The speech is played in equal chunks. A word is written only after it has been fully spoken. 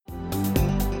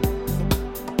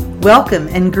Welcome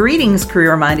and greetings,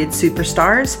 career-minded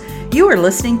superstars. You are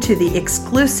listening to the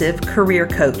exclusive Career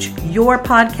Coach, your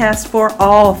podcast for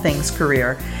all things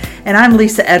career. And I'm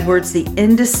Lisa Edwards, the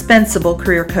indispensable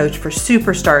career coach for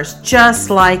superstars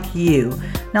just like you.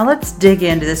 Now let's dig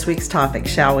into this week's topic,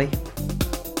 shall we?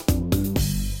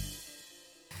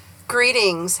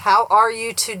 Greetings. How are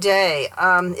you today?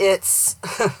 It's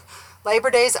Labor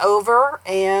Day's over,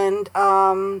 and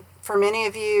for many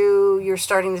of you, you're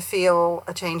starting to feel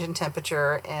a change in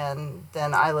temperature, and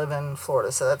then I live in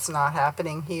Florida, so that's not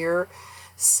happening here.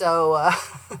 So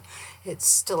it's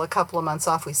still a couple of months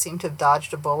off. We seem to have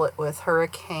dodged a bullet with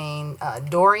Hurricane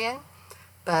Dorian,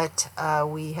 but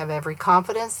we have every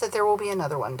confidence that there will be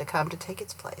another one to come to take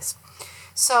its place.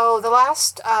 So the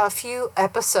last few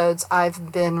episodes,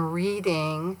 I've been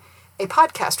reading a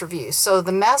podcast review. So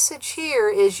the message here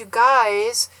is, you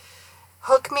guys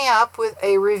hook me up with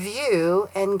a review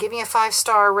and give me a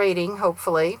 5-star rating,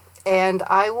 hopefully, and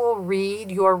I will read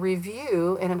your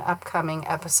review in an upcoming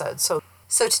episode. So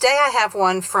today I have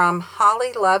one from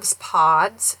Holly Loves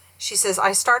Pods. She says,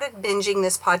 I started binging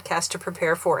this podcast to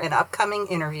prepare for an upcoming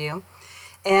interview,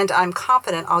 and I'm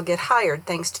confident I'll get hired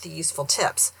thanks to the useful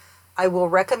tips. I will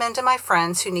recommend to my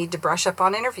friends who need to brush up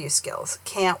on interview skills.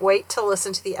 Can't wait to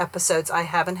listen to the episodes I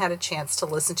haven't had a chance to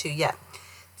listen to yet.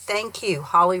 Thank you,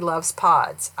 Holly Loves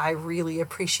Pods. I really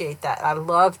appreciate that. I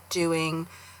love doing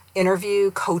interview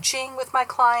coaching with my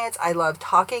clients. I love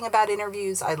talking about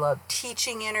interviews. I love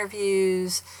teaching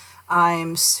interviews.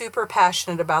 I'm super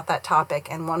passionate about that topic.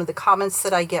 And one of the comments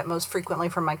that I get most frequently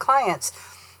from my clients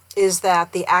is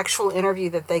that the actual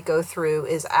interview that they go through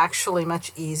is actually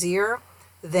much easier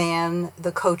than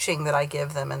the coaching that I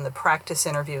give them and the practice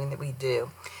interviewing that we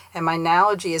do. And my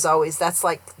analogy is always, that's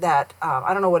like that,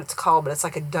 I don't know what it's called, but it's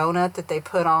like a donut that they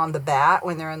put on the bat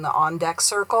when they're in the on-deck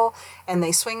circle, and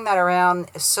they swing that around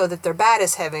so that their bat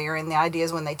is heavier, and the idea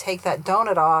is when they take that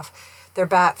donut off, their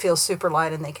bat feels super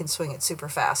light and they can swing it super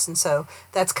fast. And so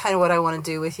that's kind of what I want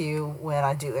to do with you when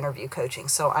I do interview coaching.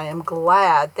 So I am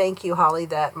glad, thank you, Holly,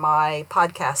 that my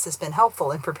podcast has been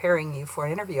helpful in preparing you for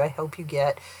an interview. I hope you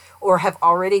get or have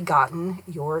already gotten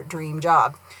your dream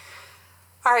job.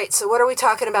 All right, so what are we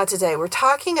talking about today? We're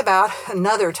talking about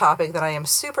another topic that I am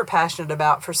super passionate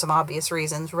about for some obvious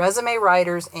reasons: resume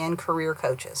writers and career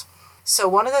coaches. So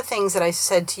one of the things that I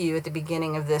said to you at the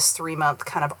beginning of this 3-month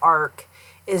kind of arc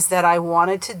is that I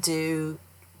wanted to do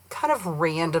kind of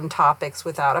random topics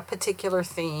without a particular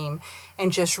theme,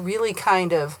 and just really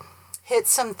kind of hit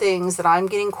some things that I'm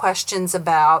getting questions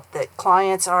about, that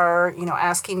clients are,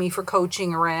 asking me for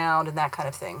coaching around, and that kind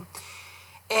of thing.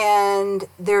 And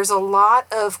there's a lot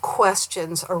of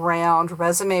questions around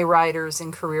resume writers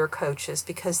and career coaches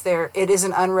because it is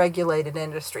an unregulated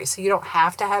industry. So you don't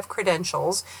have to have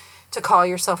credentials to call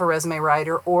yourself a resume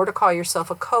writer or to call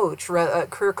yourself a coach, a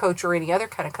career coach, or any other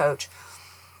kind of coach.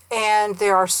 And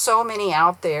there are so many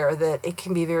out there that it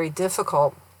can be very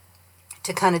difficult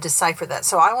to kind of decipher that.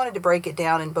 So I wanted to break it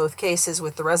down in both cases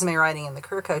with the resume writing and the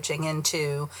career coaching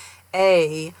into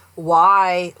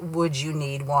why would you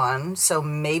need one? So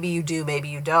maybe you do, maybe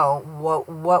you don't.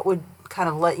 What would kind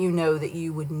of let you know that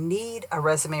you would need a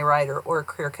resume writer or a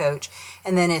career coach?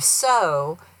 And then if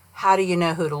so, how do you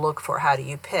know who to look for? How do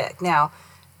you pick? Now,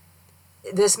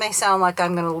 this may sound like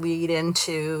I'm going to lead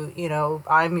into,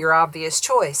 I'm your obvious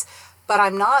choice, but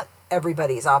I'm not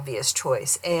everybody's obvious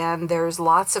choice. And there's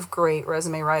lots of great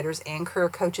resume writers and career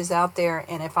coaches out there.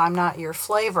 And if I'm not your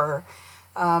flavor,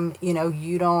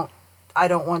 I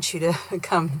don't want you to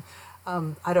come.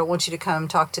 I don't want you to come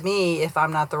talk to me if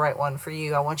I'm not the right one for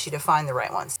you. I want you to find the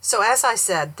right ones. So as I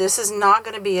said, this is not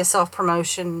going to be a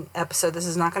self-promotion episode. This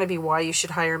is not going to be why you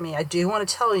should hire me. I do want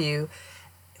to tell you,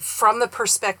 from the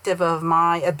perspective of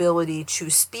my ability to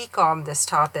speak on this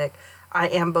topic, I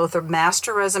am both a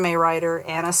master resume writer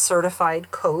and a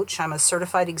certified coach. I'm a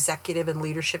certified executive and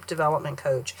leadership development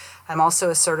coach. I'm also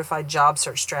a certified job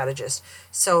search strategist.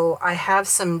 So I have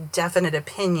some definite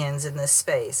opinions in this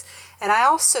space. And I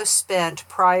also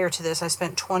prior to this, I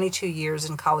spent 22 years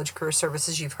in college career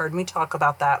services. You've heard me talk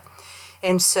about that.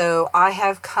 And so I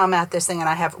have come at this thing, and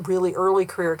I have really early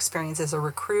career experience as a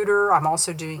recruiter. I'm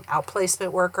also doing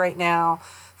outplacement work right now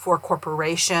for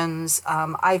corporations.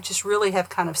 I just really have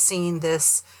kind of seen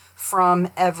this from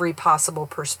every possible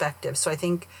perspective. So I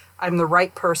think I'm the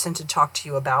right person to talk to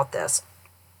you about this.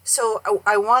 So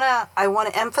I want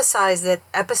to emphasize that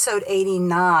episode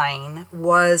 89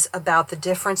 was about the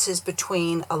differences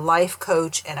between a life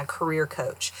coach and a career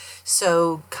coach.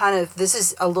 So this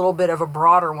is a little bit of a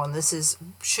broader one. This is,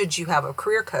 should you have a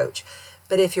career coach?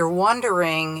 But if you're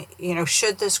wondering,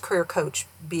 should this career coach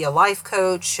be a life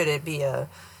coach? Should it be a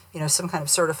some kind of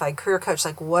certified career coach,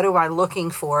 like what am I looking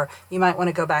for? You might want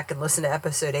to go back and listen to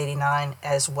episode 89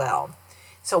 as well.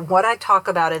 So what I talk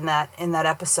about in that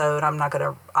episode, I'm not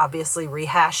going to obviously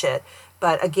rehash it,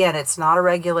 but again, it's not a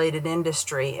regulated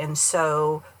industry. And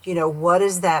so, what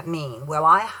does that mean? Well,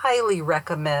 I highly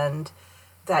recommend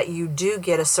that you do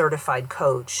get a certified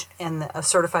coach and a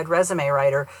certified resume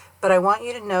writer, but I want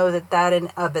you to know that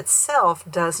in of itself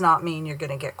does not mean you're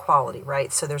going to get quality,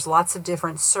 right? So there's lots of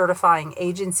different certifying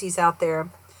agencies out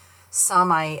there.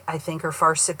 Some I think are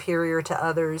far superior to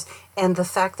others. And the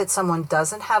fact that someone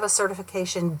doesn't have a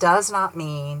certification does not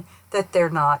mean that they're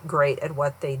not great at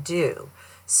what they do.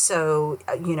 So,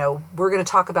 we're going to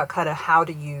talk about kind of how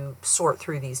do you sort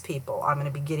through these people. I'm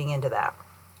going to be getting into that.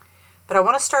 But I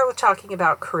want to start with talking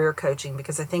about career coaching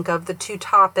because I think of the two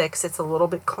topics, it's a little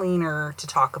bit cleaner to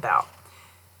talk about.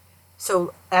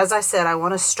 So, as I said, I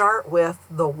want to start with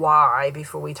the why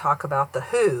before we talk about the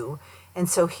who. And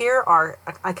so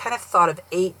I kind of thought of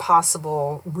 8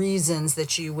 possible reasons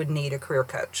that you would need a career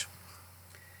coach.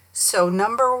 So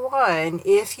number 1,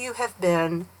 if you have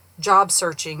been job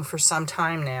searching for some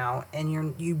time now and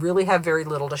you really have very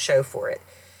little to show for it,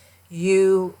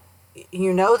 you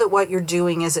know that what you're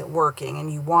doing isn't working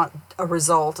and you want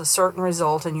a certain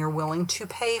result, and you're willing to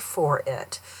pay for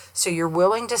it. So you're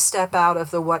willing to step out of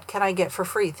the what can I get for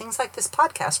free, things like this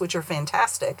podcast, which are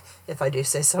fantastic, if I do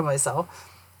say so myself.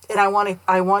 And I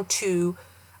want to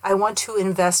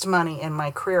invest money in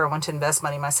my career. I want to invest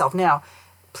money myself. Now,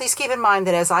 please keep in mind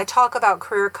that as I talk about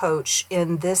career coach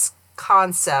in this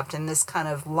concept, in this kind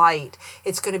of light,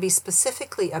 it's going to be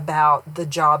specifically about the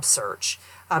job search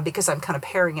because I'm kind of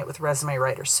pairing it with resume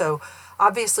writers. So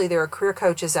obviously there are career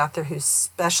coaches out there who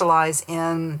specialize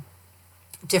in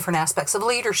different aspects of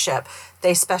leadership.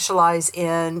 They specialize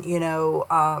in,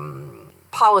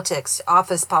 politics,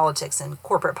 office politics, and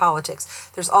corporate politics.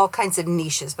 There's all kinds of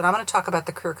niches, but I'm going to talk about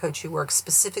the career coach who works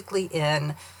specifically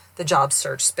in the job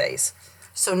search space.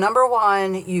 So number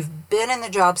 1, you've been in the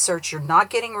job search, you're not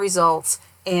getting results,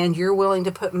 and you're willing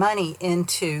to put money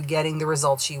into getting the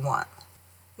results you want.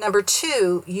 Number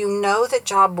 2, you know that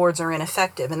job boards are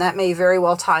ineffective, and that may very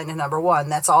well tie into number 1.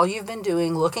 That's all you've been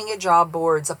doing, looking at job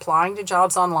boards, applying to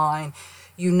jobs online.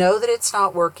 You know that it's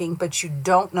not working, but you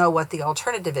don't know what the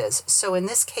alternative is. So in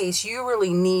this case, you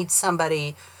really need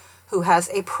somebody who has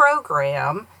a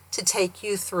program to take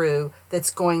you through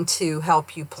that's going to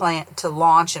help you plan and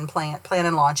launch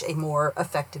a more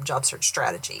effective job search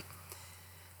strategy.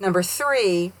 Number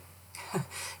 3,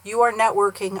 you are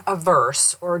networking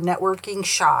averse or networking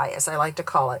shy, as I like to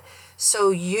call it.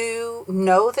 So you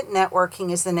know that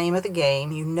networking is the name of the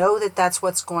game. You know that that's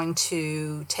what's going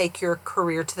to take your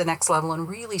career to the next level and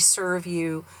really serve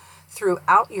you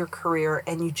throughout your career,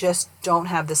 and you just don't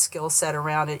have the skill set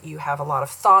around it. You have a lot of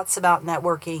thoughts about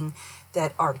networking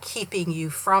that are keeping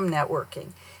you from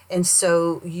networking. And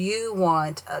so you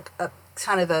want a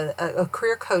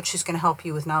career coach who's going to help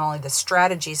you with not only the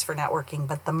strategies for networking,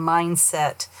 but the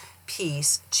mindset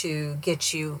piece to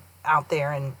get you out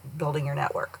there and building your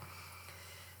network.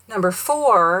 Number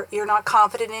 4, you're not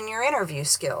confident in your interview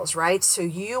skills, right? So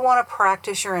you want to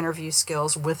practice your interview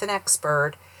skills with an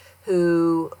expert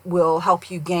who will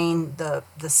help you gain the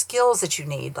skills that you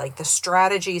need, like the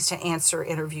strategies to answer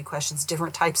interview questions,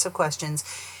 different types of questions.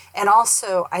 And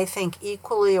also, I think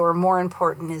equally or more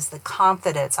important is the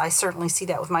confidence. I certainly see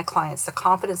that with my clients, the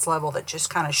confidence level that just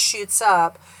kind of shoots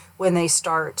up when they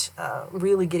start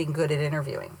really getting good at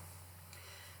interviewing.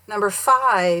 Number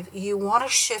 5, you want to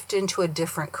shift into a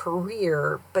different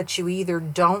career, but you either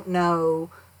don't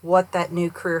know what that new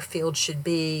career field should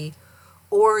be,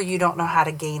 or you don't know how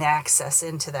to gain access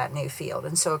into that new field.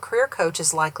 And so a career coach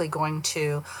is likely going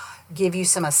to give you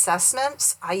some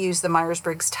assessments. I use the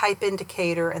Myers-Briggs type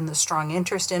indicator and the strong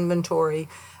interest inventory.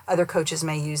 Other coaches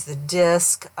may use the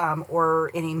DISC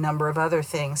or any number of other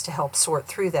things to help sort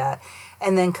through that.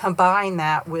 And then combine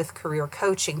that with career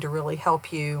coaching to really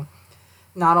help you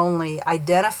not only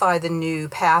identify the new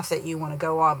path that you want to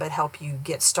go on, but help you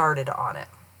get started on it.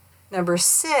 Number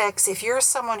 6, if you're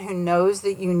someone who knows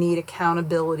that you need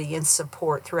accountability and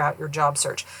support throughout your job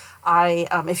search,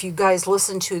 if you guys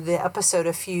listened to the episode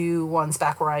a few ones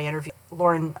back where I interviewed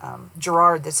Lauren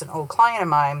Gerard, that's an old client of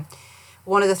mine,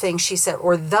 one of the things she said,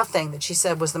 or the thing that she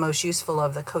said was the most useful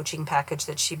of the coaching package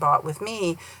that she bought with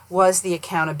me, was the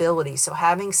accountability. So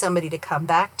having somebody to come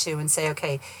back to and say,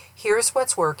 okay, here's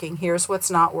what's working, here's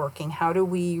what's not working, how do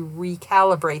we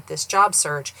recalibrate this job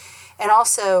search? And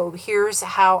also, here's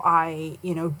how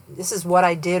this is what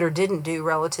I did or didn't do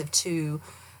relative to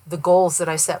the goals that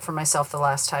I set for myself the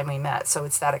last time we met. So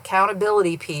it's that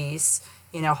accountability piece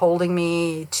holding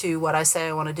me to what I say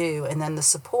I want to do. And then the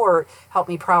support help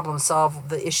me problem solve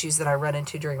the issues that I run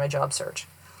into during my job search.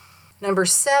 Number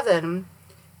 7,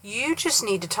 you just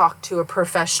need to talk to a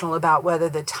professional about whether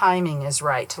the timing is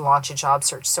right to launch a job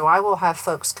search. So I will have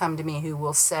folks come to me who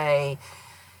will say,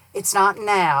 it's not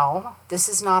now, this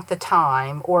is not the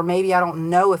time, or maybe I don't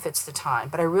know if it's the time,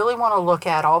 but I really want to look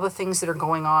at all the things that are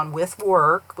going on with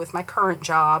work, with my current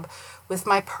job, with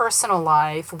my personal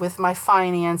life, with my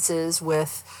finances,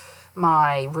 with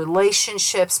my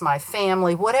relationships, my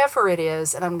family, whatever it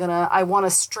is, and I want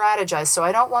to strategize. So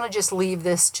I don't want to just leave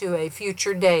this to a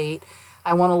future date.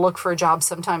 I want to look for a job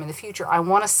sometime in the future. I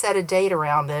want to set a date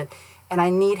around it, and I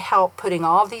need help putting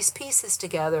all these pieces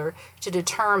together to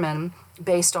determine,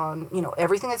 based on,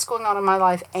 everything that's going on in my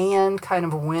life and kind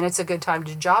of when it's a good time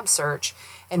to job search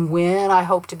and when I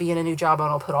hope to be in a new job. And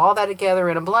I'll put all that together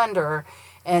in a blender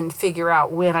and figure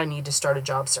out when I need to start a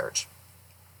job search.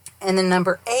 And then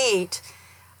number 8,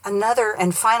 another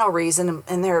and final reason,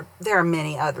 and there are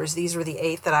many others. These were the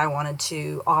 8 that I wanted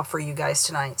to offer you guys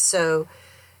tonight. So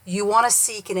you want to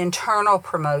seek an internal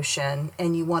promotion,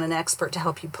 and you want an expert to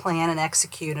help you plan and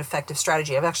execute an effective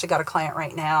strategy. I've actually got a client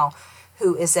right now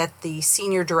who is at the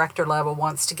senior director level,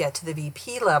 wants to get to the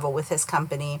VP level with his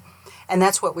company, and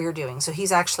that's what we're doing. So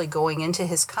he's actually going into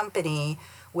his company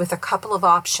with a couple of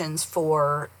options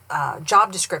for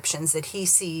job descriptions that he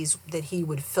sees that he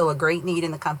would fill a great need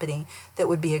in the company that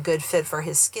would be a good fit for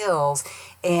his skills.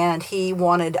 And he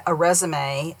wanted a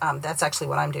resume. That's actually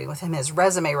what I'm doing with him, is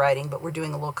resume writing, but we're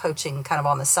doing a little coaching kind of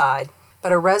on the side.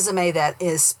 But a resume that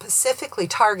is specifically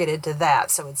targeted to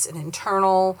that. So it's an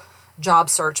internal job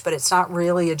search, but it's not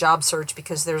really a job search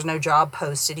because there's no job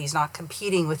posted. He's not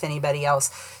competing with anybody else.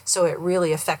 So it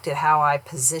really affected how I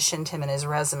positioned him in his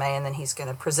resume, and then he's going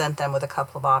to present them with a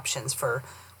couple of options for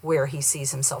where he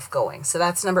sees himself going. So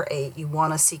that's number 8. You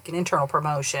want to seek an internal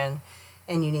promotion,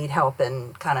 and you need help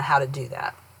in kind of how to do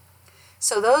that.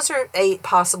 So those are 8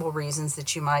 possible reasons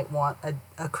that you might want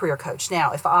a career coach.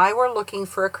 Now, if I were looking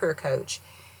for a career coach,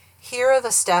 here are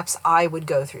the steps I would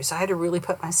go through. So I had to really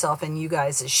put myself in you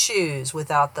guys' shoes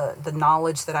without the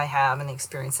knowledge that I have and the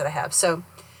experience that I have. So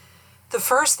the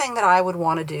first thing that I would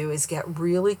want to do is get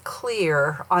really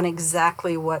clear on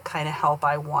exactly what kind of help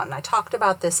I want. And I talked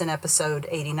about this in episode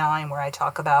 89, where I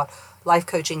talk about life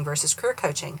coaching versus career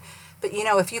coaching. But,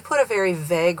 if you put a very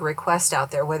vague request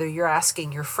out there, whether you're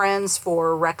asking your friends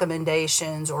for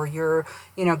recommendations or you're,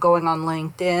 going on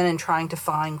LinkedIn and trying to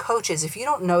find coaches, if you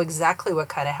don't know exactly what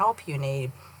kind of help you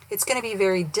need, it's going to be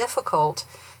very difficult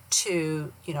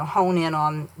to, hone in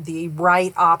on the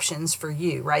right options for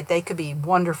you, right? They could be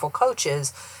wonderful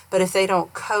coaches, but if they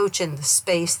don't coach in the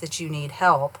space that you need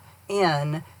help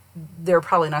in, they're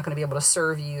probably not going to be able to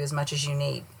serve you as much as you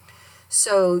need.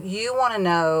 So you want to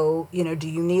know, do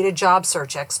you need a job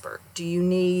search expert? Do you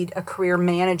need a career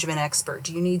management expert?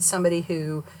 Do you need somebody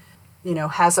who,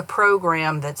 has a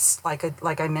program that's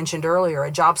like I mentioned earlier,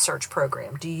 a job search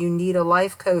program? Do you need a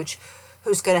life coach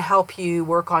who's going to help you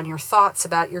work on your thoughts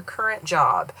about your current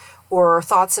job, or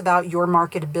thoughts about your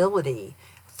marketability,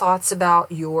 thoughts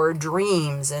about your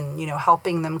dreams and,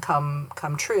 helping them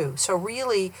come true? So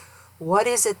really, what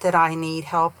is it that I need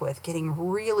help with? Getting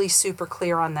really super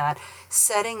clear on that,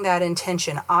 setting that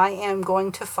intention. I am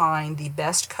going to find the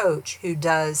best coach who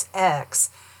does X.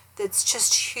 That's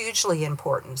just hugely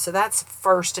important. So that's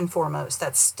first and foremost.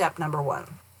 That's step number 1.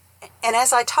 And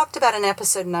as I talked about in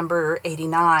episode number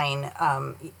 89,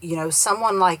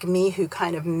 someone like me who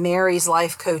kind of marries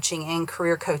life coaching and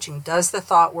career coaching, does the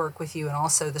thought work with you and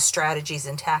also the strategies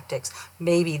and tactics,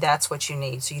 maybe that's what you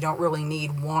need. So you don't really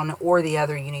need one or the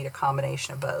other. You need a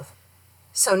combination of both.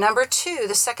 So number 2,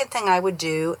 the second thing I would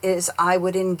do is I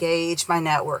would engage my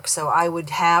network. So I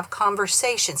would have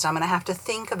conversations. I'm going to have to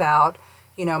think about,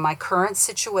 my current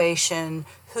situation.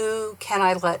 Who can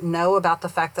I let know about the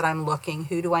fact that I'm looking?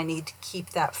 Who do I need to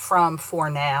keep that from for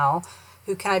now?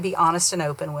 Who can I be honest and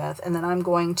open with? And then I'm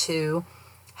going to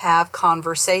have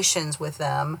conversations with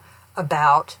them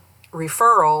about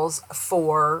referrals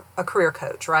for a career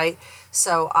coach, right?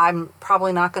 So I'm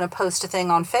probably not going to post a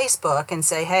thing on Facebook and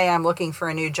say, hey, I'm looking for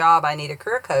a new job, I need a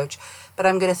career coach. But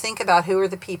I'm going to think about who are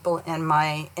the people in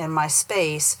my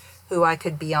space who I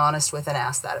could be honest with and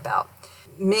ask that about.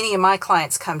 Many of my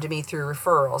clients come to me through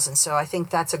referrals, and so I think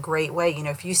that's a great way.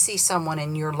 If you see someone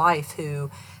in your life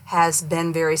who has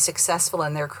been very successful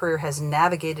in their career, has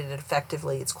navigated it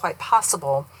effectively, it's quite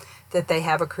possible that they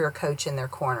have a career coach in their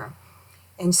corner.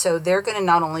 And so they're going to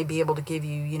not only be able to give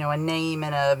you, a name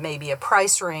and maybe a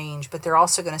price range, but they're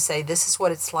also going to say, this is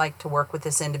what it's like to work with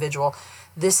this individual.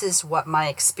 This is what my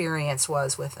experience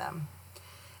was with them.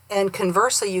 And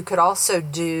conversely, you could also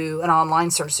do an online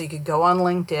search. So you could go on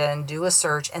LinkedIn, do a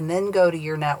search, and then go to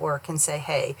your network and say,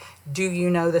 hey, do you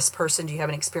know this person? Do you have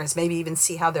an experience? Maybe even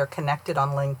see how they're connected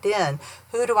on LinkedIn.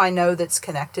 Who do I know that's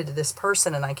connected to this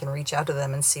person? And I can reach out to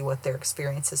them and see what their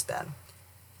experience has been.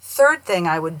 Third thing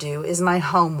I would do is my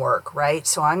homework, right?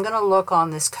 So I'm going to look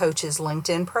on this coach's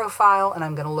LinkedIn profile, and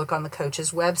I'm going to look on the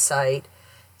coach's website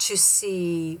to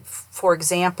see, for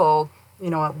example,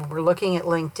 we're looking at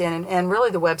LinkedIn and really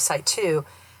the website too.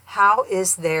 How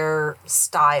is their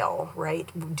style, right?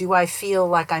 Do I feel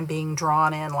like I'm being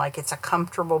drawn in, like it's a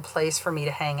comfortable place for me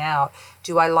to hang out?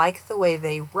 Do I like the way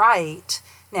they write?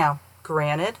 Now,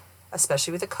 granted,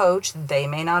 especially with a coach, they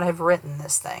may not have written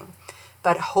this thing,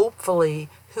 but hopefully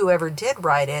whoever did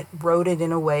write it wrote it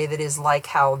in a way that is like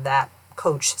how that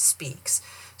coach speaks.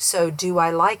 So do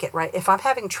I like it, right? If I'm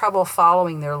having trouble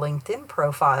following their LinkedIn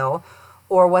profile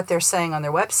or what they're saying on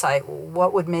their website,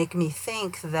 what would make me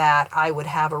think that I would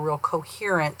have a real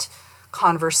coherent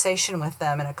conversation with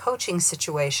them in a coaching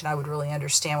situation? I would really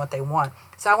understand what they want.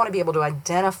 So I want to be able to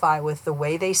identify with the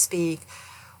way they speak,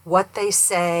 what they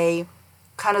say,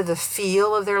 kind of the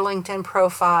feel of their LinkedIn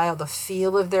profile, the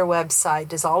feel of their website.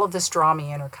 Does all of this draw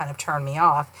me in or kind of turn me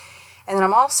off? And then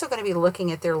I'm also going to be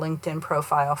looking at their LinkedIn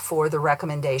profile for the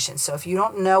recommendations. So if you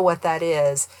don't know what that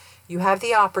is, you have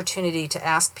the opportunity to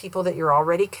ask people that you're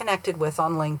already connected with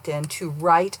on LinkedIn to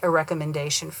write a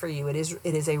recommendation for you. It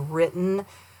is a written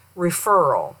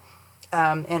referral.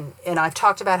 And I've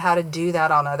talked about how to do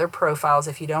that on other profiles.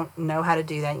 If you don't know how to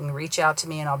do that, you can reach out to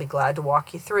me and I'll be glad to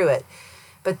walk you through it.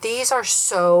 But these are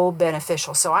so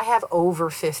beneficial. So I have over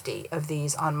 50 of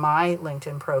these on my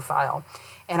LinkedIn profile.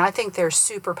 And I think they're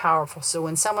super powerful. So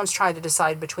when someone's trying to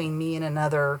decide between me and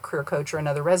another career coach or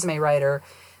another resume writer,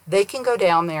 they can go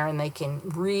down there and they can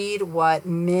read what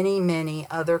many, many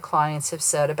other clients have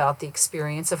said about the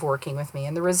experience of working with me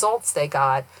and the results they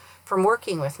got from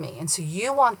working with me. And so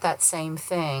you want that same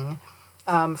thing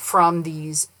from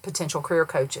these potential career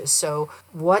coaches. So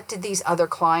what did these other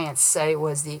clients say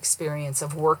was the experience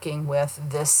of working with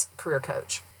this career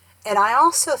coach? And I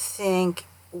also think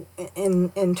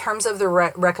in terms of the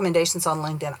recommendations on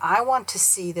LinkedIn, I want to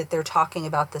see that they're talking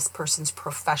about this person's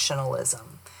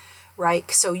professionalism.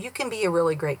 Right? So you can be a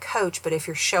really great coach, but if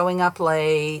you're showing up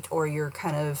late or you're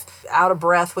kind of out of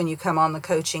breath when you come on the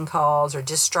coaching calls or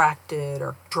distracted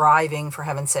or driving, for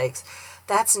heaven's sakes,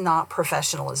 that's not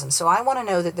professionalism. So I want to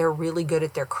know that they're really good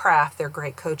at their craft, they're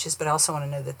great coaches, but I also want to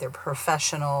know that they're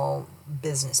professional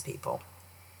business people.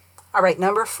 All right,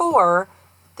 number 4,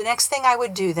 the next thing I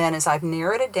would do then is I've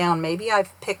narrowed it down. Maybe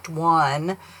I've picked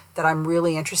one that I'm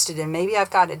really interested in. Maybe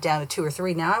I've got it down to 2 or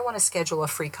 3. Now I want to schedule a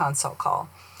free consult call.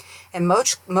 And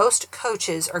most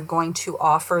coaches are going to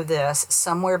offer this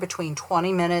somewhere between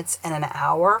 20 minutes and an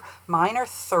hour. Mine are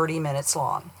 30 minutes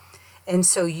long. And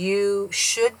so you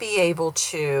should be able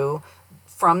to,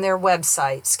 from their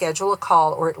website, schedule a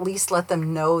call or at least let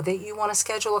them know that you want to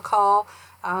schedule a call.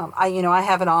 I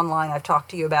have it online. I've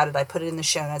talked to you about it. I put it in the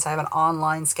show notes. I have an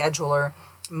online scheduler.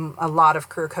 A lot of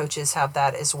career coaches have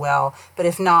that as well. But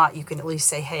if not, you can at least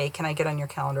say, hey, can I get on your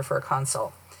calendar for a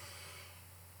consult?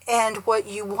 And what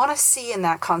you want to see in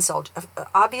that consult,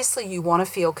 obviously you want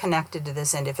to feel connected to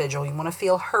this individual. You want to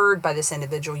feel heard by this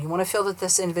individual. You want to feel that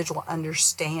this individual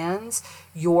understands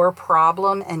your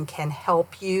problem and can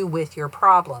help you with your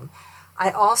problem. I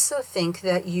also think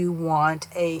that you want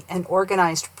an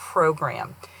organized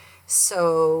program.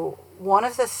 So one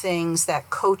of the things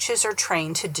that coaches are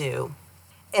trained to do,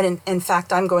 and in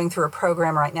fact, I'm going through a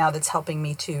program right now that's helping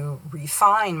me to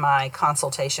refine my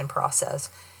consultation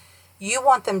process. You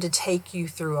want them to take you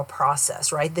through a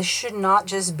process, right? This should not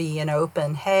just be an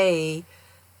open, hey,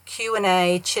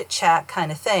 Q&A, chit-chat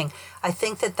kind of thing. I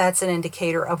think that that's an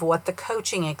indicator of what the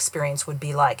coaching experience would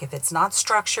be like. If it's not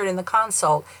structured in the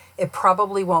consult, it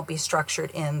probably won't be structured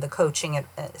in the coaching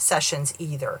sessions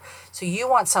either. So you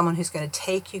want someone who's going to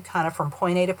take you kind of from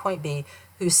point A to point B,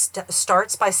 who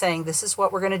starts by saying, this is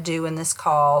what we're going to do in this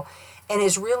call, and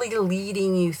is really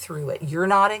leading you through it. You're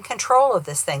not in control of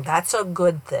this thing. That's a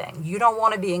good thing. You don't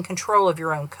want to be in control of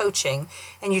your own coaching,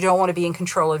 and you don't want to be in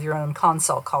control of your own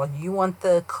consult call. You want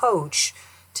the coach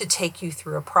to take you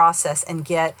through a process and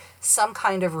get some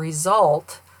kind of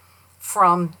result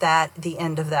from the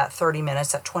end of that 30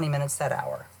 minutes, that 20 minutes, that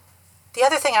hour. The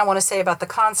other thing I want to say about the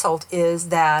consult is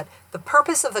that the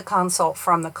purpose of the consult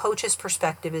from the coach's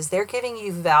perspective is they're giving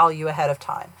you value ahead of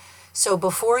time. So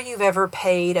before you've ever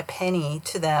paid a penny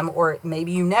to them, or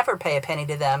maybe you never pay a penny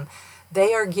to them,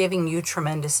 they are giving you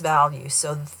tremendous value.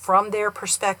 So from their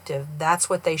perspective, that's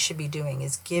what they should be doing,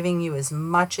 is giving you as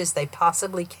much as they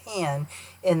possibly can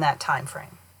in that time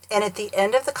frame. And at the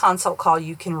end of the consult call,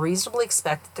 you can reasonably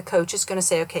expect that the coach is going to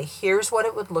say, okay, here's what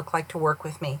it would look like to work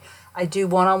with me. I do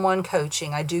one-on-one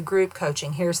coaching. I do group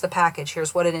coaching. Here's the package.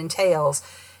 Here's what it entails.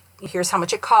 Here's how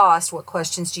much it costs. What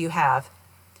questions do you have?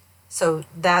 So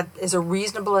that is a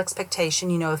reasonable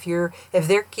expectation. If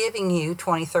they're giving you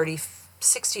 20, 30,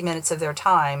 60 minutes of their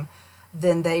time,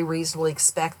 then they reasonably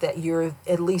expect that you're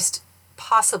at least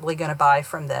possibly going to buy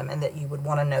from them and that you would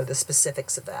want to know the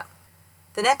specifics of that.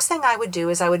 The next thing I would do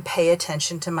is I would pay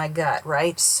attention to my gut,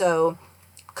 right? So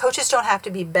coaches don't have to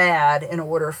be bad in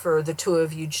order for the two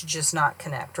of you to just not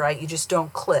connect, right? You just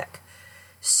don't click.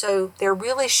 So there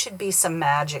really should be some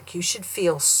magic. You should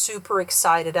feel super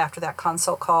excited after that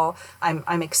consult call.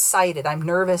 I'm excited. I'm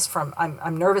nervous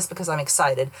because I'm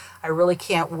excited. I really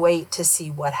can't wait to see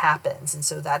what happens. And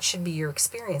so that should be your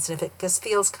experience. And if it just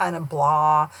feels kind of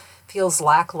blah, feels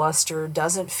lackluster,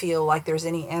 doesn't feel like there's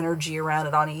any energy around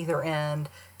it on either end,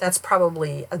 that's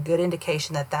probably a good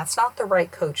indication that that's not the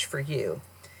right coach for you.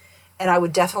 And I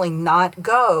would definitely not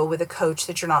go with a coach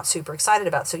that you're not super excited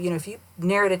about. So, if you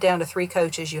narrowed it down to 3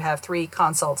 coaches, you have 3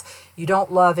 consults, you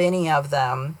don't love any of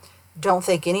them, don't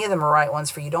think any of them are right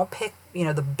ones for you, don't pick,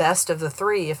 the best of the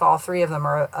 3. If all 3 of them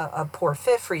are a poor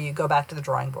fit for you, go back to the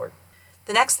drawing board.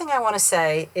 The next thing I want to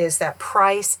say is that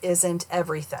price isn't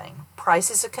everything.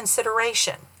 Price is a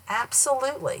consideration.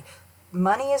 Absolutely.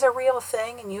 Money is a real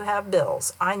thing and you have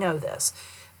bills. I know this.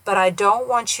 But I don't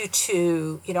want you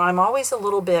to, I'm always a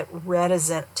little bit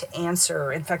reticent to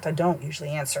answer. In fact, I don't usually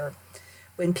answer.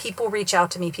 When people reach out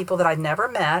to me, people that I've never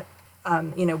met,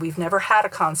 we've never had a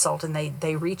consult, and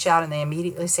they reach out and they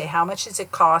immediately say, how much does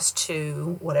it cost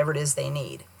to whatever it is they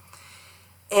need?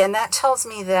 And that tells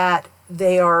me that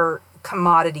they are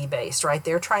commodity based, right?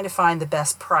 They're trying to find the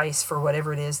best price for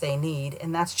whatever it is they need.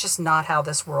 And that's just not how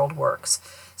this world works.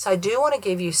 So I do want to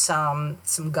give you some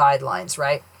guidelines,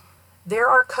 right? There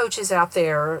are coaches out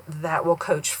there that will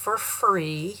coach for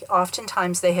free.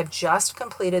 Oftentimes they have just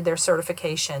completed their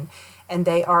certification and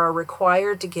they are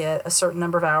required to get a certain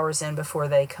number of hours in before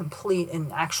they complete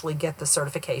and actually get the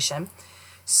certification.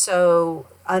 So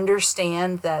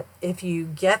understand that if you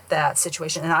get that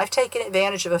situation, and I've taken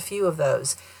advantage of a few of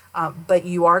those, but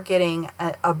you are getting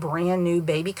a brand new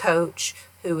baby coach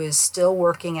who is still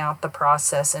working out the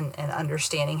process and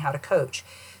understanding how to coach.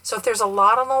 So if there's a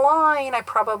lot on the line,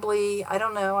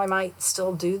 I might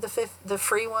still do the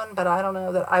free one, but I don't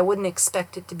know that I wouldn't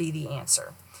expect it to be the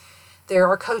answer. There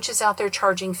are coaches out there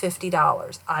charging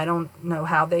 $50. I don't know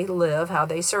how they live, how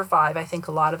they survive. I think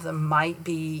a lot of them might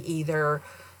be either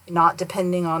not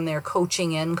depending on their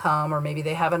coaching income, or maybe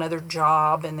they have another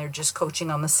job and they're just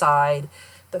coaching on the side.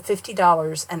 But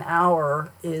 $50 an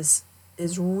hour is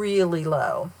really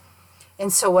low.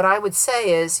 And so what I would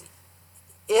say is,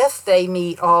 if they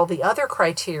meet all the other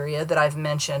criteria that I've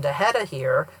mentioned ahead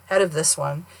of this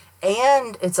one,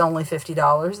 and it's only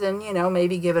 $50, then,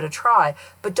 maybe give it a try.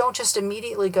 But don't just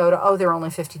immediately go to, they're only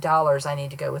 $50, I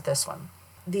need to go with this one.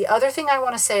 The other thing I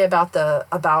want to say about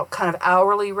kind of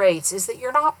hourly rates is that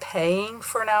you're not paying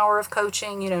for an hour of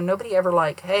coaching. Nobody ever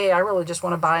hey, I really just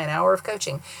want to buy an hour of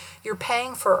coaching. You're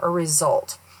paying for a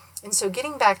result. And so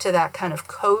getting back to that kind of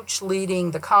coach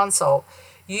leading the consult,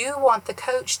 you want the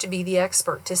coach to be the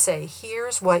expert, to say,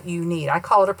 here's what you need. I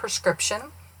call it a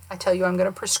prescription. I tell you I'm going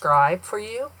to prescribe for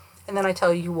you, and then I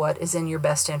tell you what is in your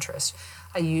best interest.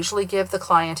 I usually give the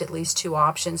client at least 2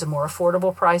 options, a more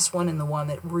affordable price one and the one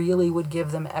that really would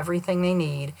give them everything they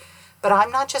need. But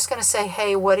I'm not just going to say,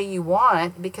 hey, what do you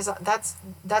want? Because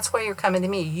that's why you're coming to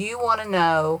me. You want to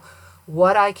know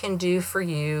what I can do for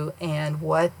you and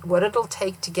what it'll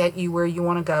take to get you where you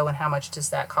want to go and how much does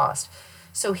that cost.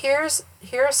 So here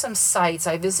are some sites.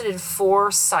 I visited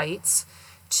 4 sites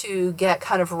to get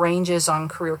kind of ranges on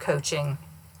career coaching,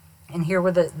 and here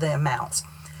were the amounts.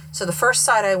 So the first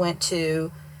site I went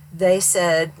to, they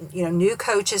said, new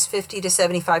coaches $50 to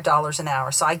 $75 an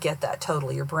hour. So I get that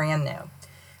totally. You're brand new.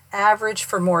 Average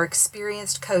for more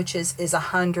experienced coaches is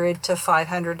 $100 to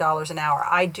 $500 an hour.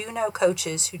 I do know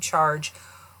coaches who charge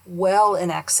well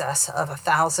in excess of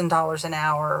 $1,000 an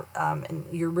hour, and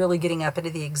you're really getting up into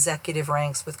the executive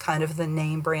ranks with kind of the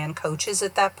name brand coaches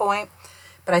at that point.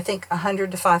 But I think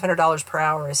 $100 to $500 per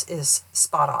hour is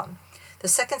spot on. The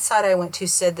second site I went to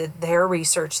said that their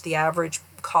research, the average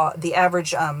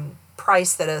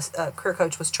price that a career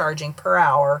coach was charging per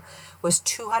hour was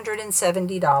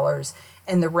 $270,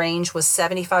 and the range was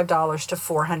 $75 to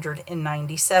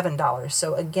 $497.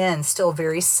 So again, still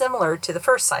very similar to the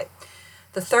first site.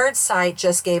 The third site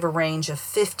just gave a range of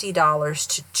 $50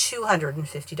 to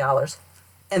 $250.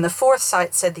 And the fourth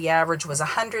site said the average was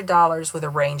 $100 with a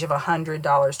range of $100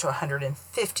 to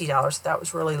 $150. That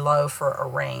was really low for a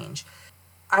range.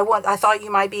 I thought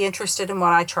you might be interested in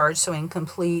what I charge, so in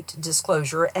complete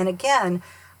disclosure. And again,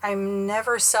 I'm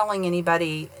never selling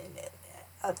anybody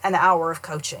an hour of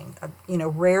coaching.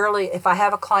 Rarely, if I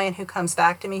have a client who comes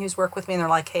back to me who's worked with me and they're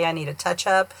like, hey, I need a touch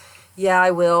up, yeah,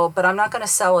 I will, but I'm not going to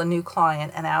sell a new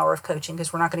client an hour of coaching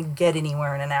because we're not going to get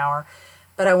anywhere in an hour.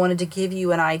 But I wanted to give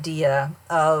you an idea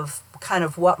of kind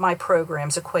of what my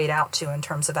programs equate out to in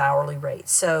terms of hourly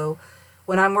rates. So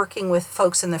when I'm working with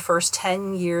folks in the first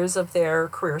 10 years of their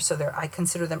career, so I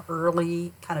consider them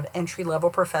early kind of entry-level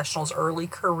professionals, early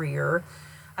career,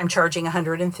 I'm charging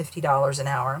 $150 an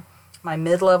hour. My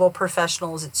mid-level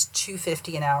professionals, it's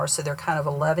 $250 an hour, so they're kind of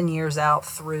 11 years out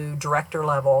through director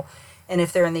level. And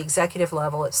if they're in the executive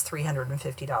level, it's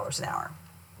 $350 an hour.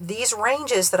 These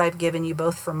ranges that I've given you,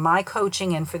 both for my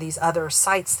coaching and for these other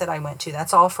sites that I went to,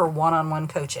 that's all for one-on-one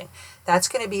coaching. That's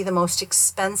going to be the most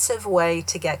expensive way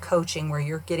to get coaching, where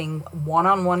you're getting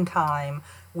one-on-one time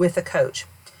with a coach.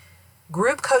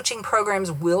 Group coaching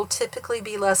programs will typically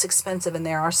be less expensive, and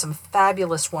there are some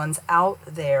fabulous ones out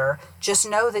there. Just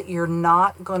know that you're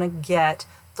not going to get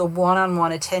the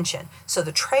one-on-one attention. So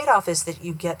the trade-off is that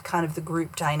you get kind of the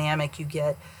group dynamic. You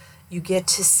get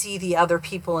to see the other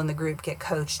people in the group get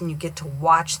coached, and you get to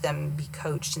watch them be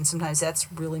coached. And sometimes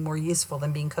that's really more useful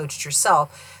than being coached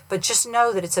yourself. But just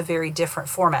know that it's a very different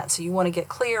format. So you want to get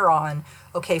clear on,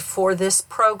 okay, for this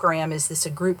program, is this a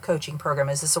group coaching program?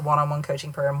 Is this a one-on-one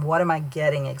coaching program? What am I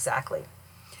getting exactly?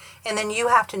 And then you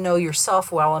have to know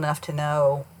yourself well enough to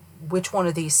know which one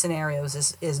of these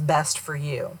scenarios is best for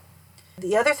you.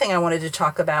 The other thing I wanted to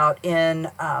talk about in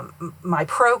my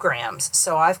programs,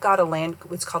 so I've got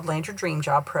what's called Land Your Dream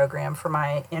Job program for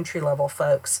my entry-level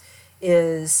folks,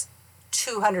 is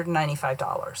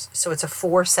 $295. So it's a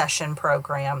 4-session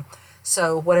program,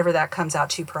 so whatever that comes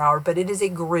out to per hour. But it is a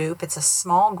group. It's a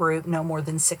small group, no more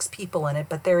than 6 people in it,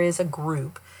 but there is a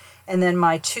group. And then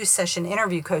my 2-session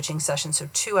interview coaching session, so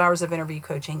 2 hours of interview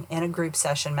coaching in a group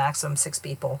session, maximum 6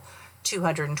 people,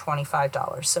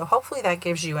 $225. So hopefully that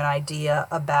gives you an idea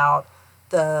about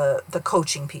the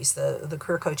coaching piece, the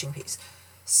career coaching piece.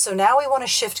 So now we want to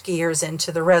shift gears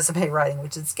into the resume writing,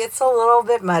 which gets a little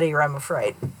bit muddier, I'm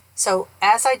afraid. So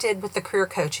as I did with the career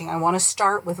coaching, I want to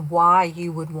start with why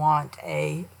you would want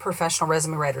a professional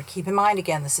resume writer. Keep in mind,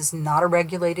 again, this is not a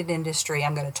regulated industry.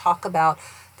 I'm going to talk about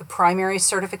the primary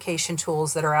certification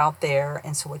tools that are out there,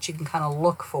 and so what you can kind of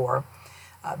look for.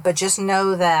 But just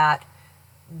know that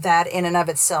in and of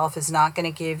itself is not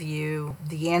going to give you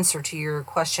the answer to your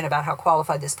question about how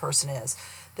qualified this person is.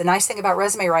 The nice thing about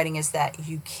resume writing is that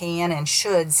you can and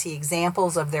should see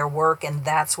examples of their work, and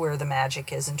that's where the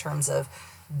magic is in terms of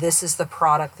this is the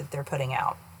product that they're putting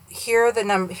out. Here are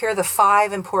the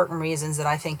 5 important reasons that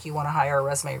I think you want to hire a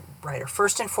resume writer.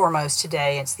 First and foremost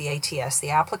today, it's the ATS, the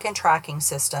applicant tracking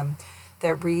system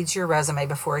that reads your resume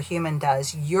before a human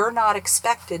does. You're not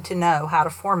expected to know how to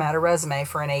format a resume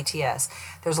for an ATS.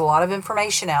 There's a lot of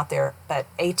information out there, but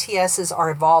ATSs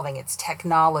are evolving. It's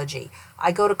technology.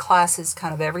 I go to classes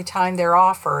kind of every time they're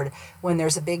offered when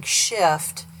there's a big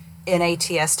shift in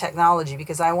ATS technology,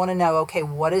 because I want to know, okay,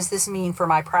 what does this mean for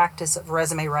my practice of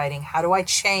resume writing? How do I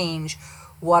change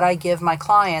what I give my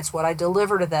clients, what I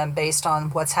deliver to them based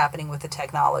on what's happening with the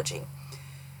technology?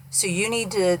 So you need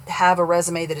to have a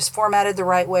resume that is formatted the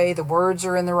right way, the words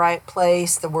are in the right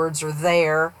place, the words are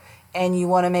there, and you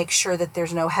want to make sure that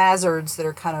there's no hazards that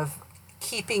are kind of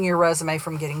keeping your resume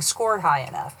from getting scored high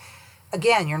enough.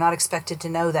 Again, you're not expected to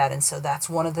know that, and so that's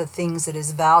one of the things that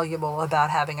is valuable about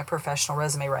having a professional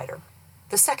resume writer.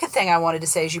 The second thing I wanted to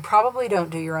say is you probably don't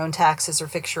do your own taxes or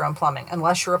fix your own plumbing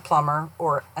unless you're a plumber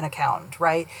or an accountant,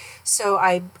 right? So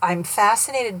I'm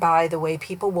fascinated by the way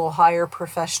people will hire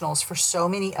professionals for so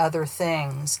many other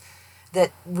things that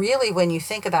really, when you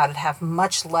think about it, have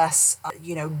much less,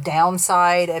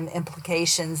 downside and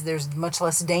implications. There's much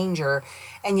less danger,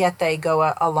 and yet they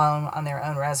go alone on their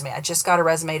own resume. I just got a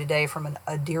resume today from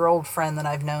a dear old friend that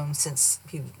I've known since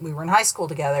we were in high school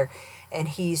together, and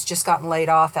he's just gotten laid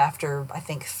off after, I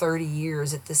think, 30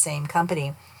 years at the same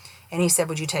company. And he said,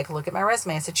 would you take a look at my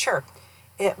resume? I said, sure.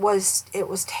 It was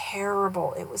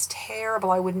terrible. It was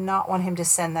terrible. I would not want him to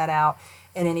send that out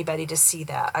and anybody to see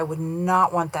that. I would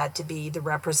not want that to be the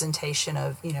representation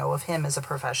of him as a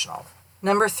professional.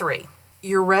 Number 3,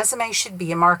 your resume should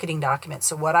be a marketing document.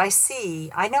 So what I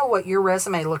see, I know what your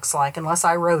resume looks like, unless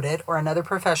I wrote it or another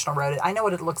professional wrote it. I know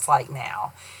what it looks like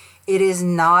now. It is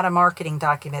not a marketing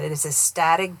document. It is a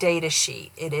static data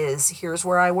sheet. It is, here's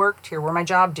where I worked, here were my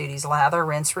job duties, lather,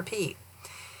 rinse, repeat.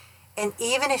 And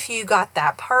even if you got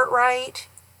that part right,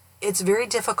 it's very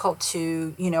difficult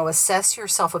to, assess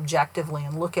yourself objectively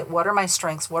and look at what are my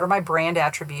strengths, what are my brand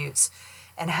attributes,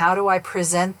 And how do I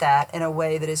present that in a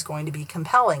way that is going to be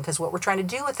compelling? Because what we're trying to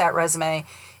do with that resume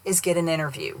is get an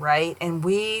interview, right? And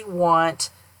we want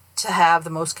to have the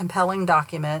most compelling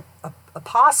document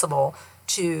possible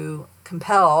to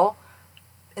compel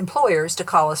employers to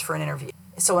call us for an interview.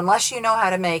 So unless you know how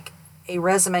to make a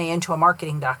resume into a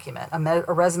marketing document,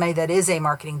 a resume that is a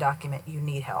marketing document, you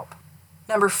need help.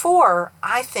 Number 4,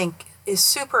 I think is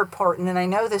super important, and I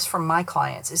know this from my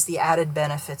clients, is the added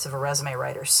benefits of a resume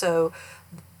writer. So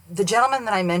the gentleman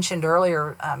that I mentioned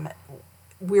earlier,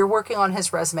 we're working on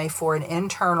his resume for an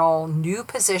internal new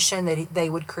position that they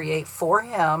would create for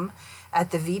him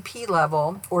at the VP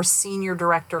level or senior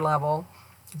director level,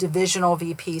 divisional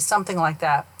VP, something like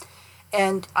that.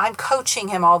 And I'm coaching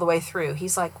him all the way through.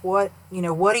 He's like, what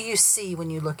do you see when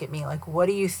you look at me? Like, what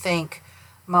do you think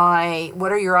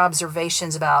what are your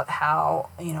observations about how,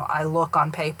 I look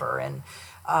on paper? And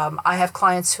I have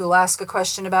clients who'll ask a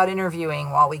question about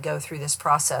interviewing while we go through this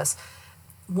process.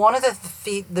 One of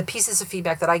the pieces of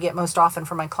feedback that I get most often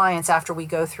from my clients after we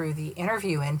go through the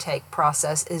interview intake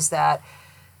process is that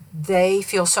they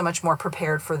feel so much more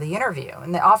prepared for the interview.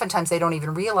 And oftentimes they don't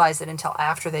even realize it until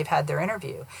after they've had their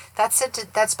interview.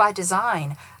 That's by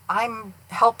design. I'm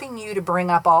helping you to bring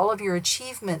up all of your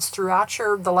achievements throughout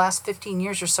the last 15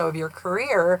 years or so of your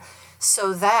career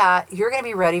so that you're going to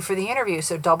be ready for the interview.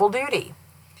 So double duty.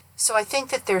 So I think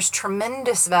that there's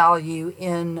tremendous value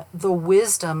in the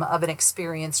wisdom of an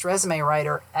experienced resume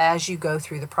writer as you go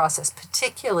through the process,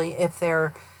 particularly if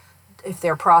their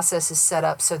process is set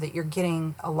up so that you're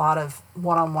getting a lot of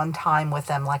one-on-one time with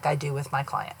them like I do with my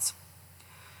clients.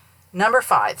 Number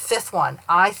 5, fifth one,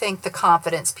 I think the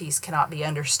confidence piece cannot be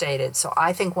understated. So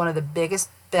I think one of the biggest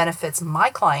benefits my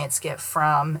clients get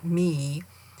from me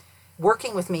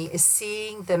working with me is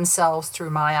seeing themselves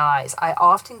through my eyes. I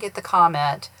often get the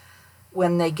comment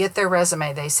when they get their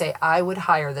resume, they say, I would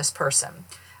hire this person.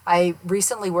 I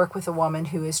recently worked with a woman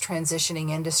who is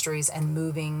transitioning industries and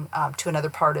moving to another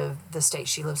part of the state.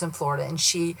 She lives in Florida, and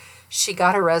she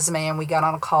got her resume, and we got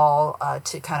on a call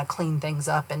to kind of clean things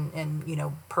up and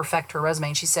perfect her resume.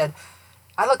 And she said,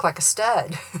 I look like a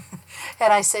stud.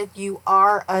 And I said, you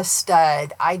are a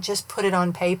stud. I just put it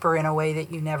on paper in a way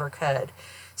that you never could.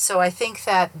 So I think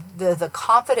that the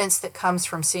confidence that comes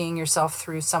from seeing yourself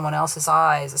through someone else's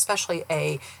eyes, especially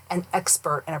an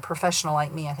expert and a professional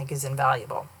like me, I think is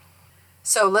invaluable.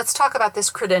 So let's talk about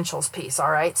this credentials piece, all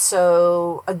right?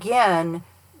 So again,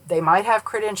 they might have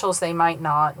credentials, they might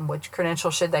not, and which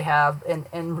credentials should they have?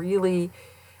 And really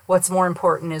what's more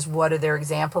important is what do their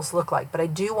examples look like? But I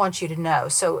do want you to know.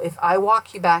 So if I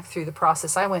walk you back through the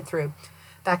process I went through,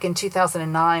 back in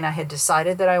 2009, I had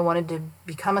decided that I wanted to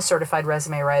become a certified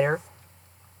resume writer,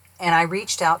 and I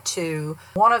reached out to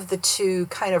one of the 2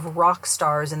 kind of rock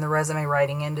stars in the resume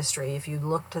writing industry. If you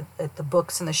looked at the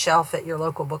books on the shelf at your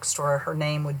local bookstore, her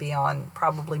name would be on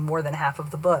probably more than half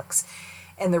of the books.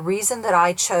 And the reason that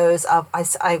I chose,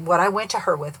 what I went to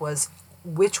her with was,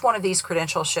 which one of these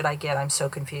credentials should I get? I'm so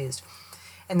confused.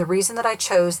 And the reason that I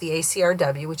chose the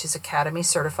ACRW, which is Academy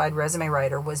Certified Resume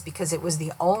Writer, was because it was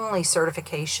the only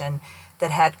certification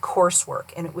that had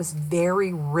coursework, and it was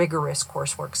very rigorous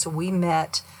coursework. So we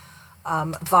met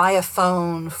via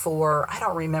phone for, I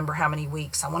don't remember how many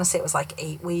weeks. I want to say it was like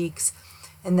 8 weeks.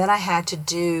 And then I had to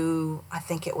do, I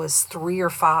think it was 3 or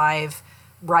 5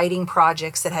 writing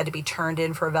projects that had to be turned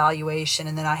in for evaluation,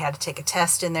 and then I had to take a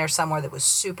test in there somewhere that was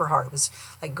super hard. It was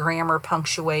like grammar,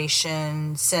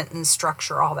 punctuation, sentence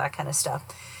structure, all that kind of stuff.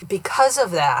 Because of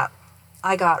that,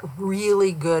 I got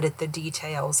really good at the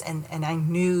details, and I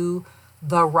knew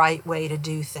the right way to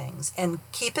do things. And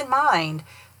keep in mind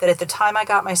that at the time I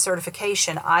got my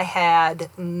certification, I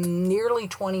had nearly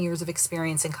 20 years of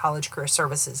experience in college career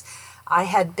services. I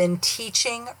had been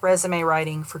teaching resume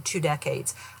writing for 2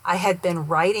 decades. I had been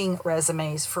writing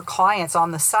resumes for clients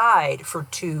on the side for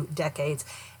 2 decades.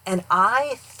 And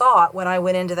I thought when I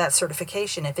went into that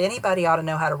certification, if anybody ought to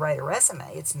know how to write a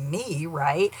resume, it's me,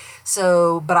 right?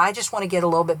 So, but I just want to get a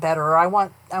little bit better, or I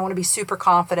want to be super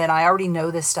confident. I already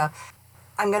know this stuff.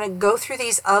 I'm going to go through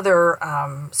these other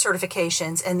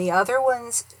certifications, and the other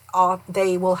ones,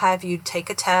 they will have you take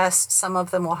a test. Some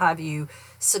of them will have you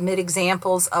submit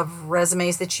examples of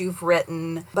resumes that you've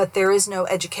written, but there is no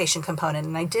education component.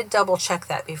 And I did double check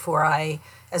that before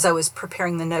as I was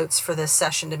preparing the notes for this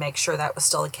session to make sure that was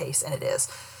still the case, and it is.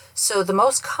 So the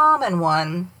most common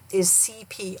one is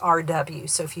CPRW.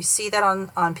 So if you see that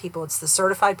on people, it's the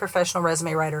Certified Professional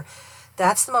Resume Writer.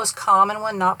 That's the most common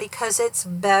one, not because it's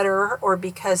better or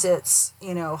because it's,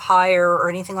 higher or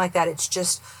anything like that. It's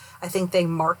just, I think they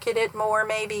market it more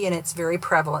maybe, and it's very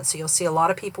prevalent. So you'll see a lot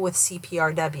of people with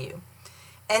CPRW.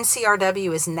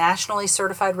 NCRW is Nationally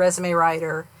Certified Resume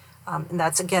Writer. And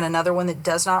that's, again, another one that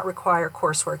does not require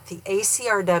coursework. The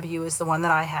ACRW is the one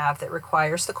that I have that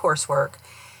requires the coursework.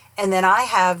 And then I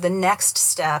have the next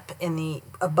step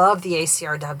above the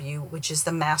ACRW, which is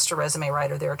the Master Resume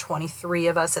Writer. There are 23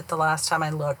 of us at the last time I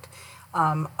looked,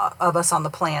 of us on the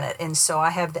planet. And so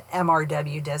I have the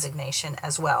MRW designation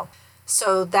as well.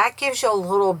 So that gives you a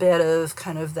little bit of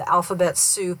kind of the alphabet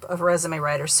soup of resume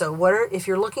writers. So if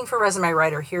you're looking for resume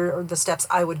writer, here are the steps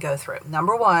I would go through.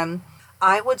 Number one,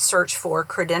 I would search for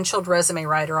credentialed resume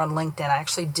writer on LinkedIn. I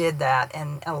actually did that,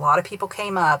 and a lot of people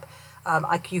came up.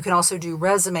 You can also do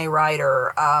resume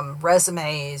writer,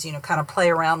 resumes, kind of play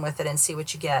around with it and see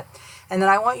what you get. And then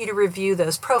I want you to review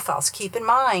those profiles. Keep in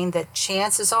mind that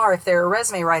chances are, if they're a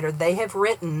resume writer, they have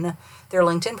written their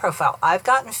LinkedIn profile. I've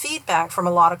gotten feedback from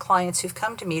a lot of clients who've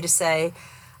come to me to say,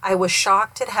 I was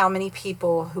shocked at how many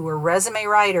people who were resume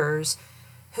writers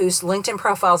whose LinkedIn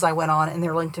profiles I went on and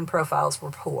their LinkedIn profiles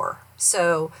were poor.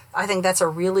 So I think that's a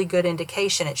really good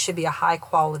indication. It should be a high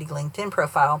quality LinkedIn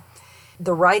profile.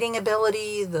 The writing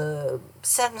ability, the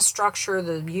sentence structure,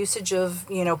 the usage of,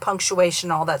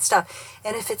 punctuation, all that stuff.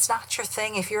 And if it's not your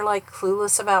thing, if you're like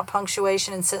clueless about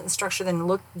punctuation and sentence structure,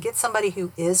 then get somebody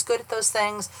who is good at those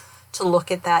things to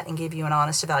look at that and give you an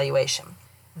honest evaluation.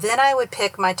 Then I would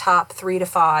pick my top 3 to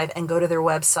 5 and go to their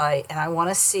website, and I want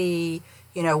to see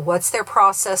what's their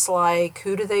process like?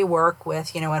 Who do they work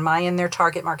with? Am I in their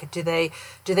target market? Do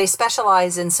they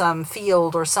specialize in some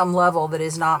field or some level that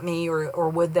is not me, or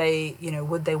would they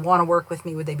want to work with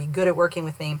me? Would they be good at working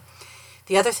with me?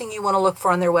 The other thing you want to look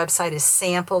for on their website is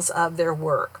samples of their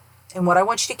work. And what I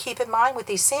want you to keep in mind with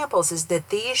these samples is that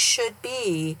these should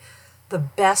be the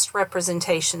best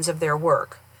representations of their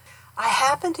work. I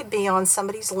happened to be on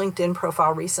somebody's LinkedIn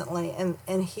profile recently,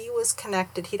 and he was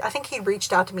connected. I think he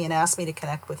reached out to me and asked me to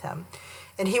connect with him.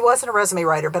 And he wasn't a resume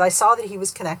writer, but I saw that he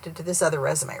was connected to this other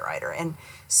resume writer. And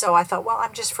so I thought, well,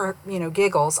 I'm just for,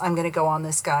 giggles, I'm going to go on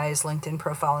this guy's LinkedIn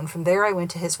profile. And from there, I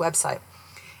went to his website.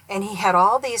 And he had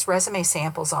all these resume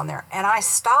samples on there. And I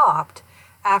stopped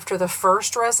after the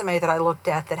first resume that I looked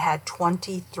at that had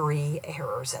 23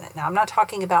 errors in it. Now, I'm not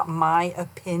talking about my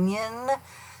opinion.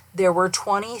 There were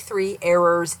 23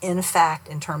 errors, in fact,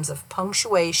 in terms of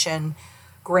punctuation,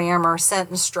 grammar,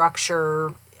 sentence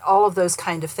structure, all of those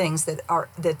kind of things that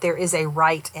there is a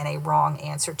right and a wrong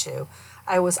answer to.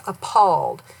 I was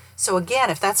appalled. So again,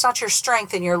 if that's not your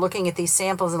strength and you're looking at these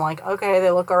samples and like, okay,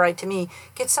 they look all right to me,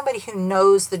 get somebody who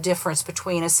knows the difference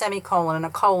between a semicolon and a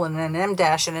colon and an em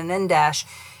dash and an en dash,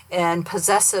 and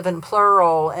possessive and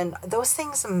plural, and those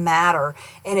things matter.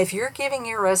 And if you're giving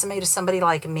your resume to somebody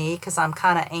like me, because I'm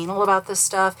kind of anal about this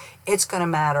stuff, it's going to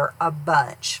matter a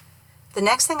bunch. The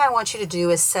next thing I want you to do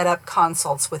is set up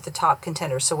consults with the top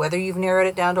contenders. So whether you've narrowed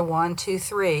it down to 1, 2,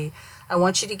 3, I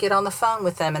want you to get on the phone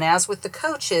with them. And as with the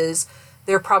coaches,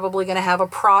 they're probably going to have a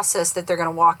process that they're going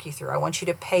to walk you through. I want you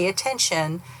to pay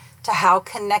attention to how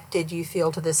connected you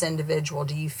feel to this individual.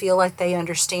 Do you feel like they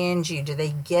understand you? Do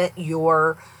they get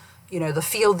your the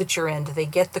field that you're in? Do they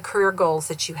get the career goals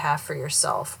that you have for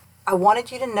yourself? I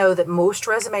wanted you to know that most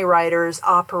resume writers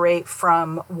operate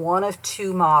from one of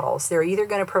two models. They're either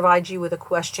going to provide you with a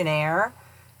questionnaire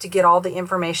to get all the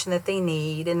information that they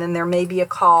need, and then there may be a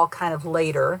call kind of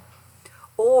later,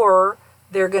 or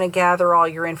they're going to gather all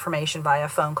your information via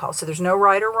phone call. So there's no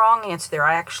right or wrong answer there.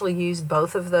 I actually use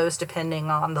both of those depending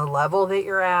on the level that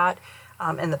you're at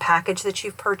and the package that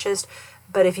you've purchased.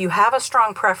 But if you have a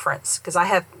strong preference, because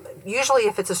usually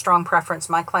if it's a strong preference,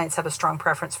 my clients have a strong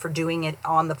preference for doing it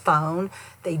on the phone.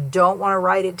 They don't want to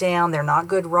write it down. They're not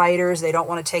good writers. They don't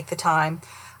want to take the time.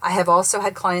 I have also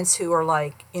had clients who are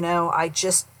like, I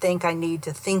just think I need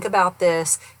to think about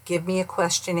this. Give me a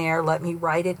questionnaire. Let me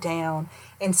write it down.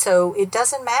 And so it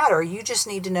doesn't matter. You just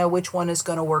need to know which one is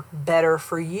going to work better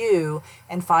for you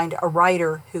and find a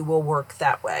writer who will work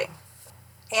that way.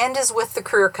 And as with the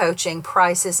career coaching,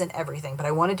 price isn't everything, but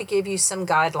I wanted to give you some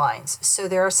guidelines. So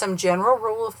there are some general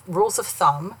rules of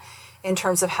thumb in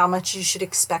terms of how much you should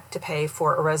expect to pay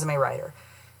for a resume writer.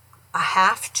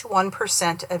 0.5% to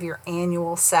 1% of your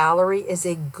annual salary is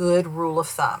a good rule of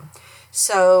thumb.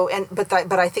 So, but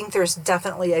I think there's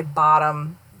definitely a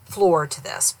bottom floor to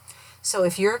this. So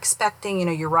if you're expecting,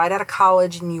 you're right out of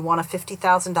college and you want a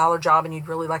 $50,000 job and you'd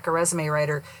really like a resume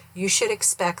writer, you should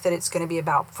expect that it's going to be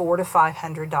about $400 to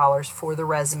 $500 for the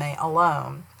resume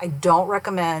alone. I don't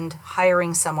recommend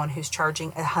hiring someone who's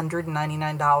charging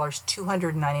 $199,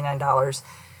 $299.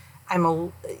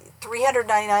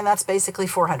 $399, that's basically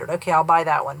 $400. Okay, I'll buy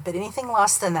that one. But anything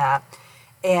less than that,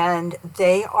 and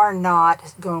they are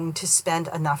not going to spend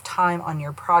enough time on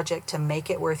your project to make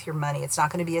it worth your money. It's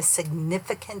not going to be a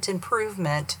significant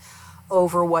improvement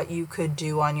over what you could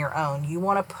do on your own. You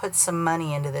want to put some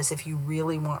money into this if you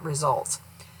really want results.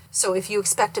 So if you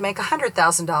expect to make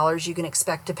 $100,000, you can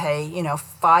expect to pay,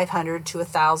 $500 to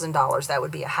 $1,000. That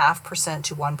would be 0.5%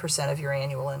 to 1% of your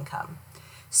annual income.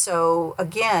 So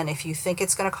again, if you think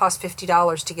it's going to cost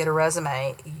 $50 to get a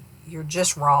resume, you're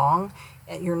just wrong.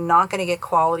 You're not going to get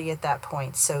quality at that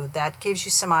point. So that gives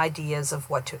you some ideas of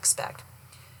what to expect.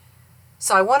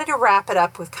 So I wanted to wrap it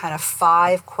up with kind of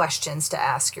 5 questions to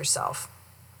ask yourself.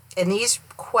 And these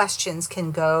questions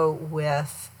can go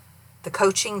with the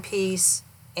coaching piece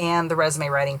and the resume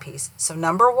writing piece. So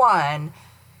number 1,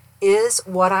 is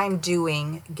what I'm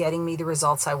doing getting me the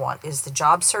results I want? Is the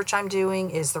job search I'm doing,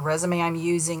 is the resume I'm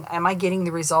using, am I getting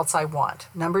the results I want?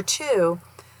 Number 2,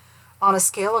 on a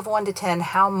scale of 1 to 10,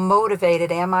 how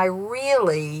motivated am I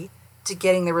really to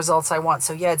getting the results I want?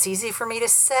 So yeah, it's easy for me to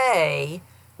say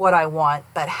what I want,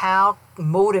 but how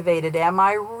motivated am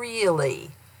I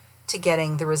really to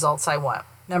getting the results I want?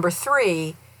 Number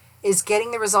 3, is getting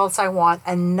the results I want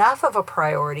enough of a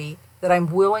priority that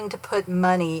I'm willing to put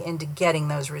money into getting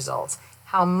those results?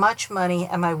 How much money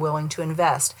am I willing to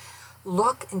invest?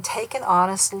 Look and take an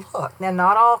honest look. Now,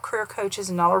 not all career coaches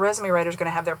and not all resume writers are going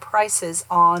to have their prices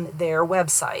on their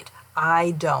website. I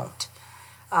don't.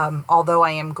 Although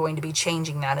I am going to be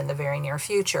changing that in the very near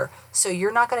future. So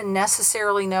you're not going to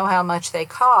necessarily know how much they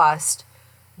cost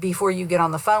before you get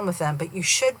on the phone with them, but you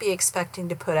should be expecting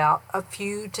to put out a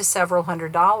few to several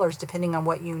 $100s depending on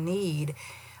what you need.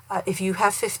 If you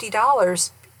have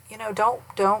 $50,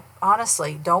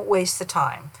 don't waste the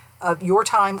time of your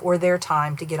time or their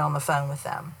time to get on the phone with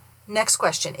them. Next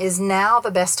question, is now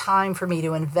the best time for me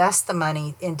to invest the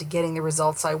money into getting the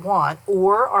results I want,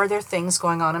 or are there things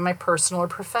going on in my personal or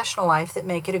professional life that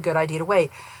make it a good idea to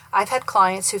wait? I've had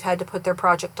clients who've had to put their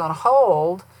project on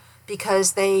hold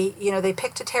because they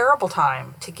picked a terrible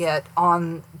time to get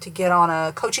on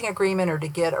a coaching agreement or to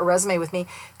get a resume with me.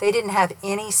 They didn't have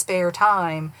any spare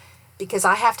time because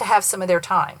I have to have some of their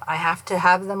time. I have to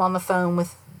have them on the phone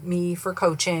with me for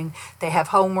coaching. They have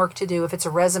homework to do. If it's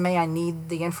a resume, I need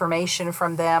the information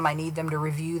from them. I need them to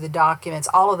review the documents,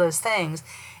 all of those things.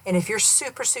 And if you're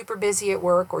super, super busy at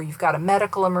work, or you've got a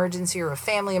medical emergency or a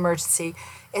family emergency,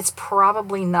 it's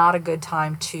probably not a good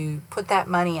time to put that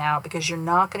money out because you're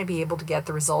not going to be able to get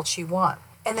the results you want.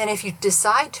 And then if you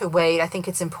decide to wait, I think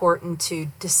it's important to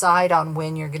decide on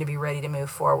when you're going to be ready to move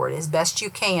forward as best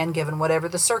you can, given whatever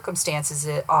the circumstances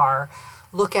are.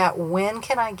 Look at when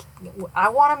can I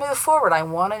want to move forward. I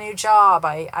want a new job.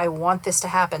 I want this to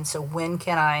happen. So when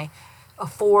can I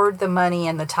afford the money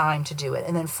and the time to do it?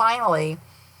 And then finally,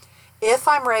 if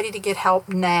I'm ready to get help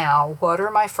now, what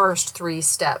are my first 3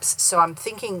 steps? So I'm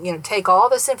thinking, take all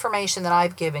this information that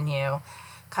I've given you,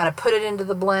 kind of put it into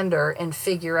the blender and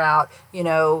figure out,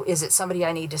 is it somebody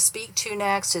I need to speak to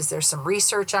next? Is there some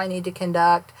research I need to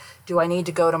conduct? Do I need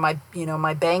to go to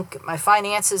my bank, my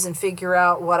finances, and figure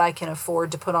out what I can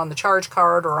afford to put on the charge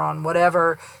card or on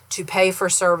whatever to pay for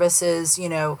services?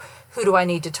 Who do I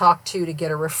need to talk to get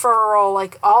a referral?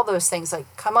 Like all those things,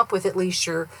 like come up with at least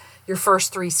your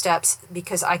first 3 steps,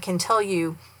 because I can tell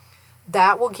you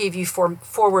that will give you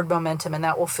forward momentum and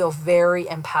that will feel very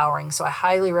empowering. So I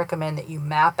highly recommend that you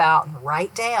map out and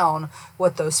write down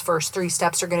what those first 3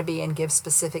 steps are going to be and give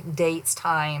specific dates,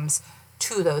 times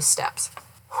to those steps.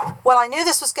 Well, I knew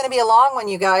this was going to be a long one,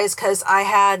 you guys, because I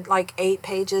had like 8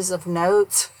 pages of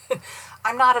notes.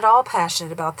 I'm not at all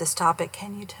passionate about this topic,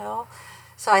 can you tell?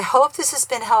 So I hope this has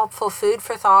been helpful, food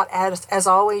for thought. As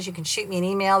always, you can shoot me an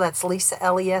email. That's Lisa,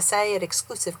 Lesa, at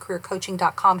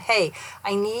exclusivecareercoaching.com. Hey,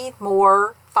 I need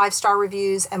more 5-star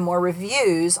reviews and more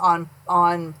reviews on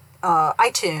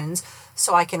iTunes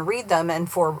so I can read them and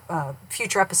for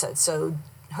future episodes. So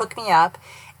hook me up.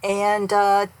 And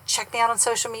check me out on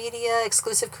social media,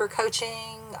 Exclusive Career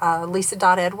Coaching,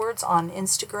 Lisa.Edwards on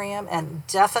Instagram, and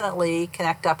definitely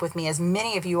connect up with me, as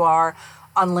many of you are,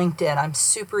 on LinkedIn. I'm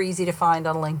super easy to find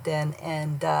on LinkedIn,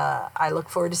 and I look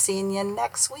forward to seeing you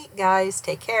next week, guys.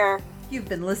 Take care. You've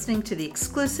been listening to the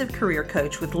Exclusive Career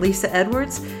Coach with Lisa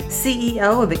Edwards,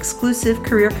 CEO of Exclusive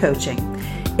Career Coaching.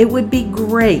 It would be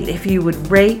great if you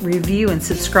would rate, review, and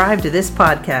subscribe to this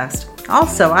podcast.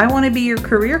 Also, I want to be your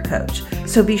career coach,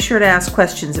 so be sure to ask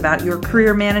questions about your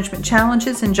career management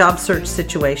challenges and job search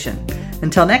situation.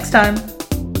 Until next time.